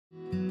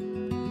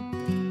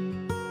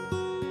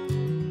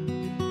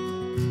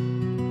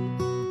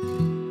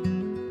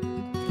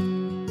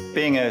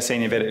Being a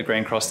senior vet at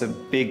Greencross, the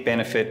big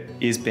benefit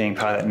is being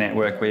part of that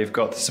network where you've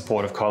got the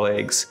support of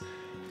colleagues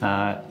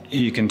who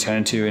you can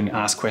turn to and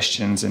ask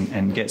questions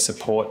and get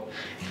support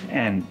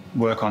and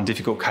work on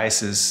difficult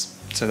cases.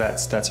 So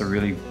that's a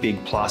really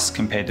big plus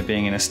compared to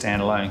being in a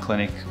standalone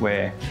clinic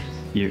where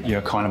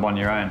you're kind of on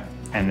your own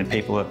and the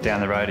people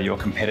down the road are your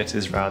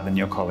competitors rather than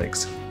your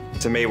colleagues.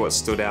 To me, what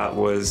stood out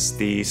was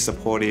the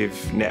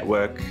supportive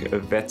network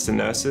of vets and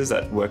nurses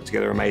that work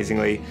together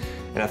amazingly.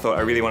 And I thought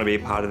I really want to be a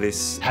part of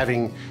this.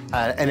 Having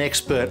an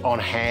expert on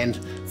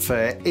hand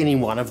for any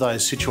one of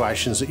those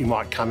situations that you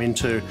might come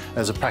into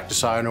as a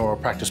practice owner or a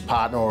practice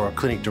partner or a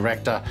clinic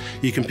director,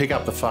 you can pick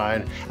up the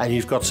phone and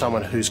you've got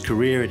someone whose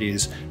career it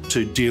is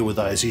to deal with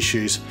those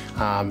issues,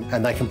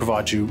 and they can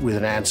provide you with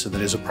an answer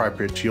that is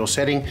appropriate to your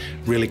setting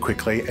really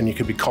quickly, and you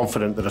can be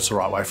confident that it's the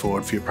right way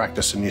forward for your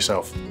practice and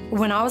yourself.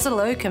 When I was a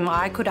locum,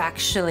 I could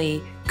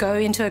actually go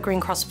into a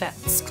Greencross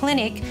Vets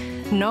clinic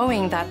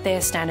knowing that their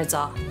standards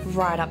are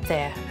right up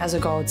there as a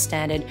gold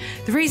standard.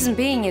 The reason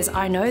being is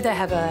I know they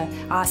have a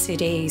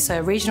RCD, so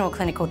Regional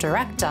Clinical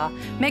Director,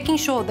 making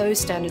sure those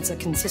standards are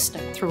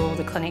consistent through all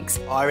the clinics.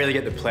 I really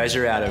get the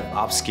pleasure out of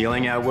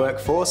upskilling our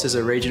workforce as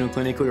a Regional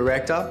Clinical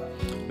Director,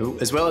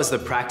 as well as the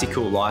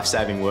practical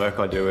life-saving work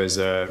I do as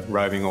a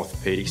roving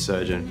orthopaedic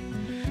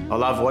surgeon. I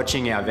love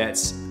watching our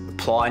vets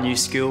apply new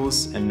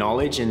skills and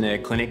knowledge in their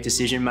clinic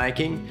decision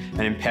making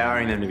and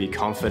empowering them to be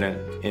confident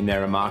in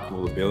their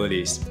remarkable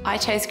abilities. I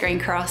chose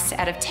Greencross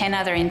out of 10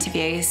 other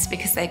interviews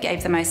because they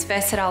gave the most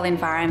versatile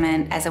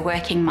environment as a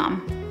working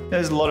mum.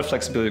 There's a lot of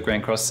flexibility at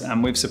Greencross.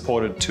 We've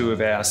supported three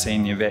of our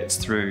senior vets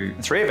through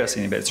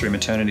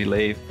maternity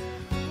leave,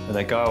 where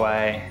they go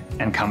away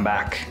and come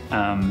back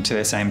to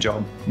their same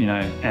job,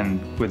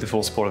 and with the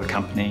full support of the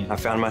company. I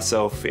found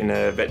myself in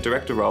a vet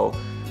director role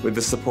with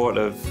the support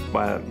of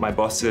my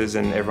bosses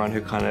and everyone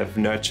who kind of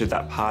nurtured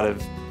that part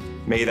of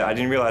me that I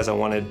didn't realise I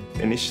wanted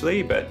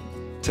initially, but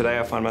today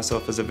I find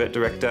myself as a vet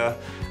director.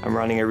 I'm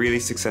running a really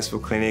successful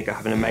clinic. I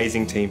have an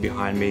amazing team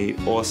behind me,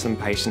 awesome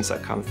patients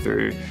that come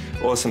through,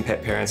 awesome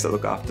pet parents that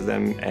look after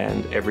them,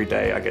 and every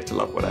day I get to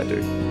love what I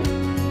do.